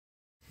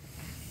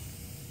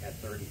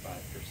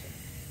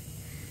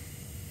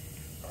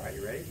35%. All right,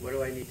 you ready? What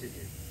do I need to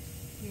do?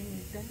 You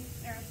need this.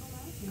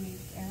 You need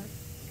air.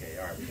 Okay,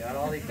 all right, we got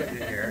all the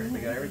equipment here. We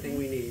got everything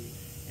we need.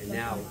 And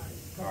now,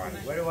 all right,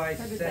 what do I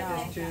set this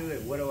to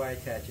and what do I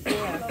attach it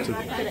to? To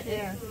the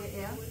air.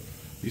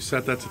 You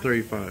set that to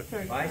 35.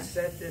 If I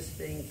set this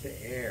thing to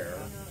air,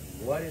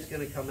 what is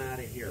going to come out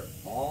of here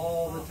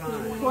all the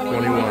time?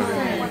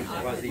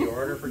 21. Was the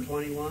order for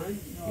 21?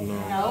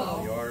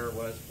 No. The order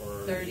was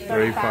for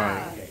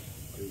 35. Okay.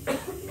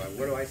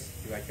 What do I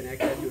connect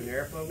that to an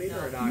airflow meter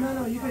or an oxygen?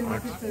 No, you can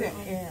connect it to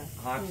air.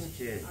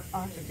 Oxygen.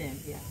 Oxygen,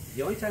 yeah.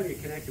 The only time you're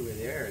connected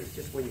with air is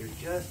just when you're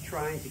just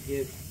trying to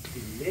give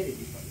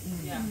humidity from it.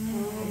 Yeah.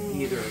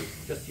 Either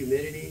just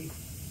humidity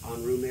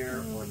on room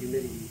air or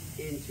humidity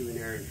into an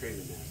air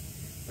entrainment mask.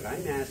 But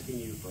I'm asking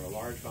you for a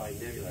large volume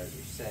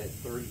nebulizer set at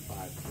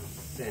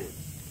 35%.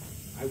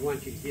 I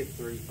want you to give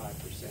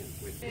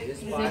 35%. With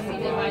this 5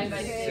 divided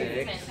by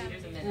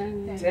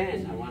 6,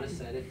 10. I want to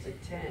set it to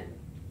 10.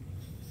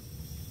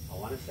 I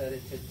want to set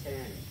it to 10.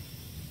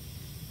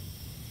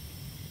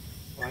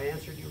 Well, I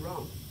answered you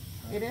wrong.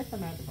 It is a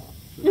magical.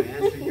 I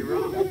answered you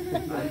wrong.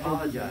 I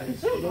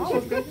apologize.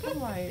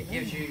 It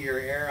gives you your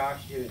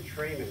air-oxygen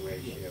entrainment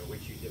ratio,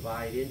 which you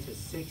divide into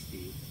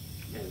 60,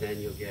 and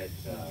then you'll get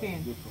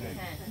 10.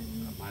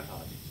 My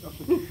apologies.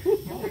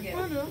 All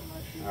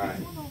right.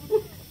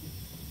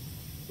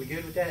 We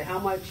good with that? How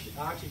much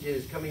oxygen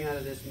is coming out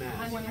of this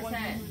mask?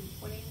 100%.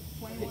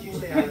 Did you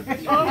say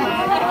 100%?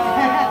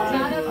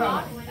 Not of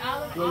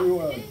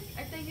oxygen.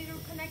 I think you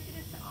connected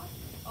it to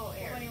oxygen. Oh,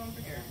 air.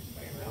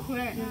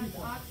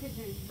 21%.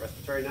 Oxygen.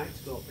 Respiratory night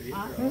school for you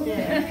girls.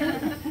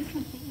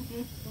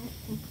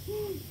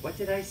 What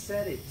did I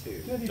set it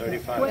to?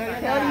 35.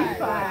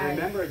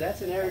 Remember,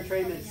 that's an air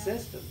entrainment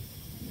system.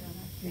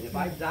 And if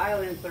I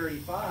dial in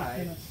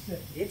 35,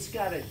 it's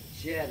got a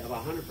jet of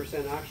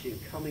 100% oxygen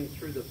coming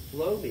through the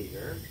flow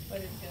meter.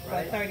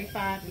 Right?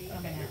 35 is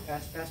coming out.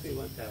 Pass me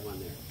that one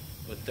there.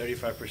 But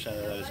 35%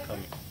 of that is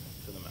coming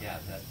to the mouth. Yeah,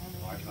 that's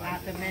large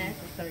Out the volume.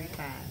 mask is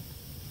 35.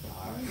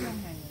 All right.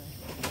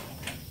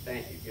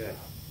 Thank you, good.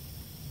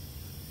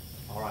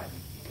 All right,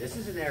 this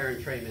is an air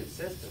entrainment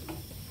system,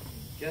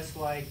 just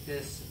like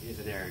this is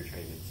an air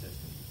entrainment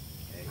system.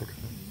 Okay?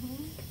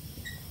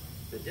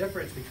 The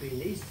difference between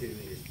these two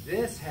is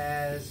this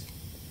has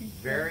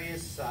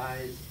various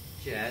size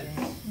jets.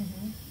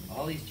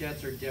 All these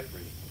jets are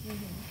different.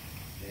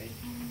 Okay?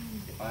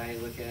 If I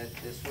look at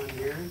this one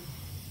here,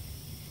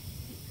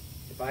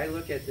 if I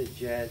look at the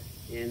jet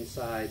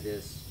inside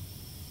this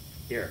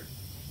here,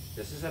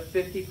 this is a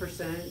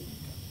 50%.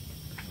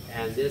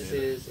 And this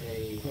is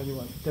a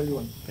 31.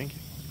 Thank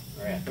you.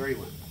 All right,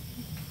 31.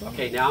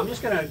 Okay, now I'm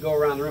just going to go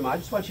around the room. I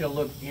just want you to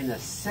look in the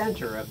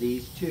center of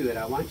these two, and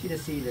I want you to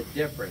see the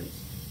difference.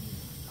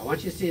 I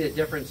want you to see the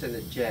difference in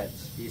the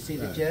jets. Do you see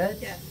the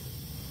jets? Yes.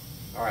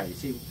 All right, you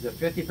see the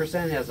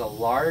 50% has a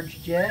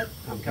large jet.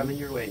 I'm coming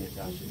your way,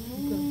 Natasha.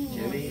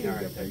 Jimmy, all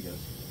right, there you go.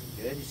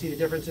 Good. You see the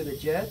difference in the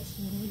jets?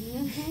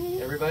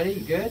 Everybody,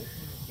 you good?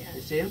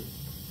 You see them?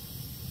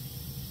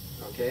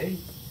 Okay.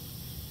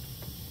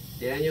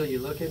 Daniel, you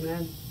looking,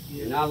 man?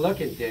 You're not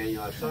looking,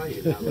 Daniel. I saw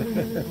you not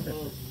looking.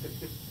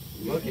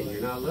 Looking,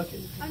 you're not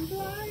looking. I'm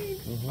blind.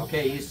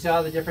 Okay, you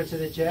saw the difference in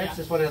the jets?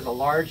 This one has a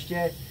large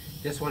jet.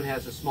 This one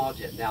has a small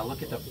jet. Now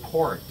look at the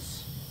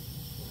ports.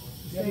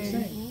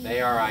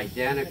 They are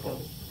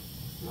identical.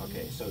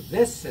 Okay, so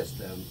this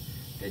system,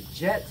 the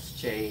jets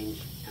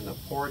change and the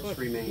ports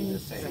remain the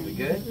same. We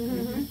good?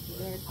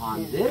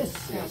 On this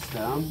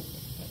system,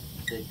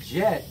 the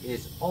jet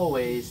is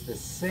always the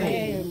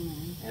same.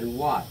 And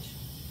watch.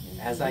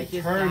 As I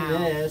turn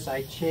this,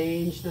 I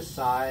change the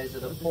size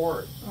of the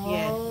port.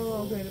 I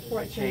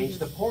change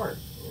the port.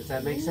 Does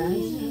that make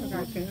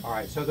sense? All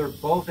right, so they're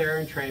both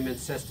air entrainment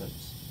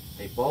systems.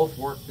 They both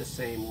work the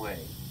same way.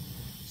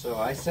 So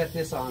I set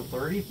this on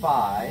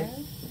 35.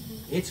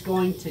 It's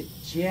going to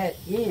jet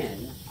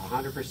in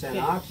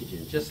 100%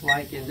 oxygen, just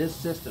like in this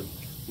system.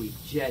 We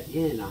jet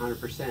in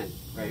 100%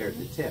 right here at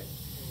the tip.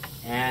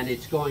 And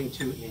it's going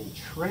to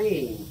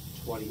entrain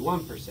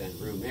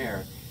 21% room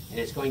air, and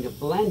it's going to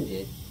blend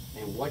it.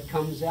 And what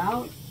comes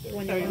out?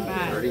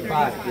 35.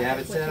 35. If you have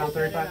it set on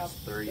 35, it's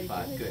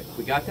 35. Good.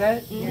 We got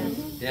that?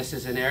 This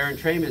is an air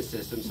entrainment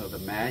system, so the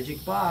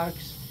magic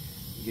box,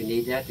 you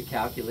need that to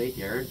calculate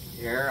the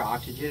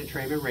air-oxygen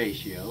entrainment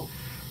ratio.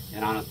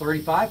 And on a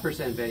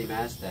 35% Betty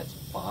mass, that's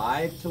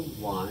 5 to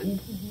 1.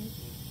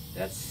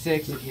 That's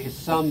 6 if you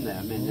sum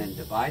them, and then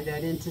divide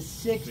that into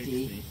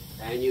 60,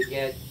 and you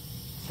get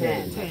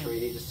 10. That's where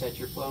you need to set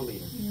your flow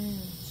meter.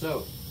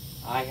 So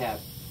I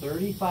have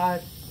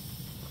 35%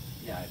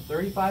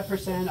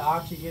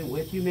 oxygen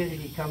with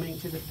humidity coming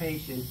to the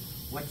patient.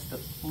 What's the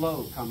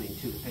flow coming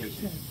to the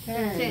patient?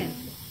 10.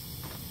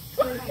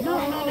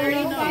 No,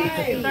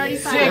 35.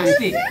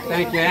 60.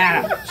 Thank you,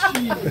 Anna.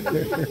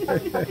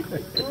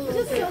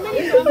 Just so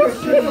many numbers.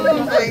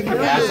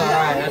 That's all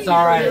right. That's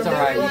all right. It's all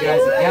right. You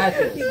guys have got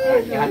this. All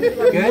right, you got it.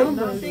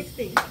 Good?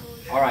 60.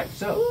 All right.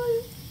 So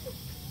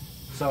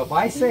if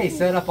I say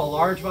set up a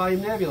large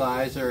volume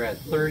nebulizer at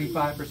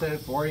 35%,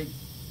 40,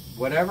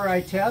 whatever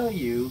I tell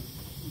you,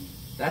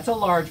 that's a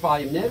large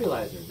volume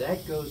nebulizer.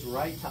 That goes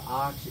right to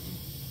oxygen.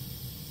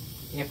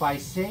 If I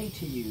say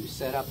to you,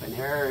 set up an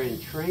air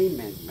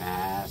entrainment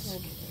mask,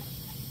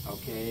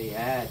 okay,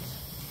 at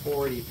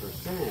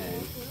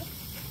 40%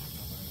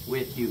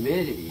 with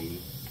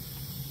humidity,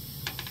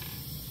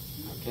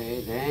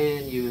 okay,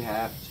 then you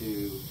have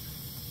to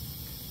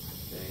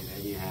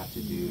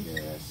do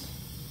this.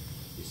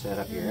 You set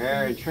up your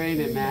air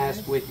entrainment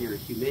mask with your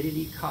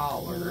humidity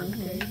collar,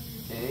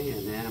 okay,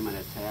 and then I'm going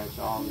to attach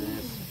all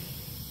this.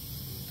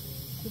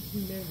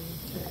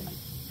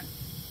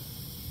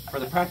 For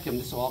the practicum,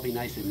 this will all be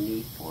nice and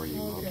neat for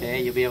you,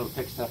 okay? You'll be able to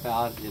pick stuff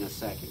out in a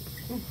second.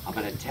 I'm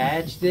going to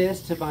attach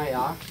this to my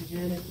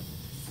oxygen,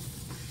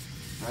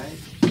 right?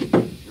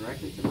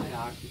 Directly to my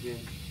oxygen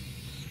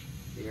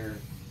here.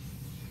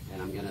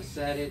 And I'm going to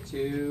set it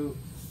to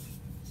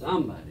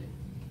somebody.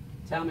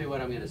 Tell me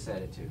what I'm going to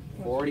set it to.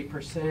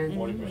 40%?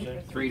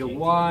 40%. 3 to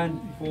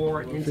 1,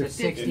 4 into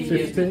 60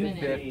 gives me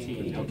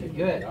 15. Okay,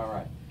 good. All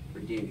right.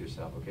 Redeemed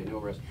yourself. Okay, no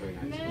respiratory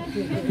nice.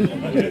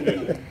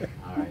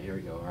 All right, here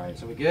we go. All right,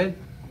 so we good?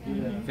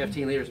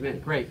 15 liters a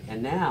minute. Great.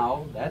 And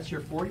now, that's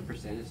your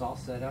 40%. It's all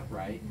set up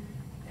right.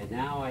 And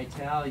now I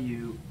tell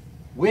you,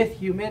 with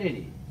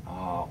humidity.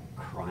 Oh,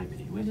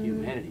 criminy, with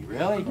humidity.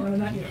 Really?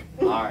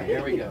 All right,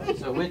 here we go.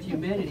 So with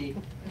humidity,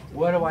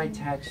 what do I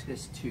attach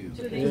this to?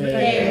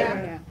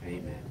 Air.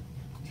 Amen.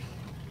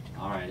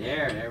 All right,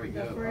 air. There we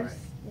go. All right.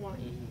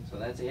 So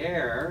that's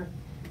air.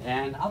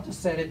 And I'll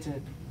just set it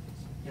to,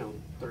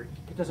 30.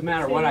 It doesn't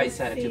matter what I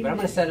set it to, but I'm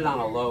going to set it on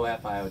a low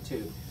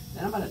FiO2.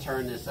 Then I'm going to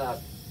turn this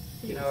up.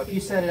 If you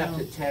set it up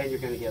to 10, you're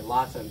going to get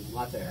lots of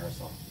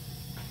aerosol.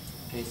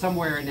 Okay,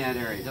 somewhere in that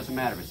area. It doesn't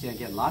matter, but see, I'm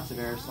getting lots of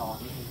aerosol.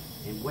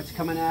 And what's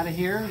coming out of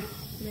here?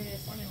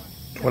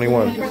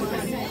 21. All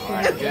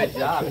right, good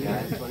job,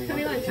 guys.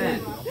 21%.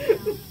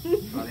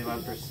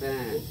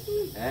 21%.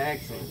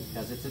 Excellent,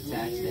 because it's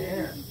attached to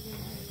air.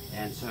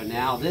 And so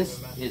now this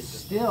is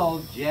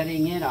still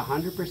jetting in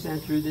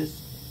 100% through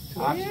this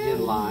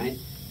oxygen line,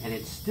 and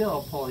it's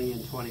still pulling in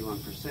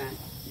 21%.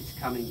 It's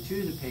coming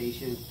to the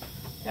patient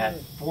at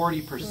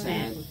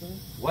 40%.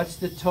 What's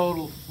the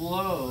total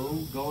flow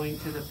going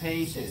to the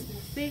patient?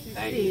 60.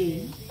 Thank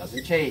you.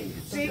 Doesn't change.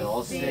 It's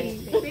still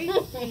 60.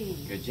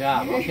 60. Good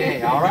job.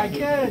 Okay. All right.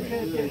 Good.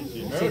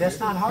 See, that's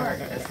not hard.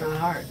 That's not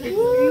hard. 60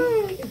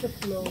 It's a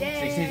flow.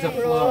 60 is a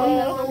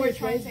flow. So we're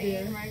trying to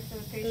aim right for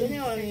the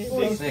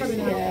patient. 60.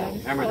 Yeah.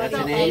 Remember, that's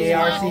an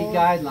AARC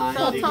guideline.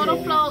 So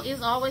total flow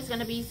is always going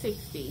to be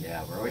 60.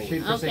 Yeah, we're always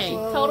shooting for 60.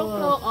 Okay, total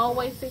flow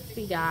always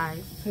 60,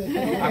 guys.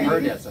 I've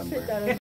heard that somewhere.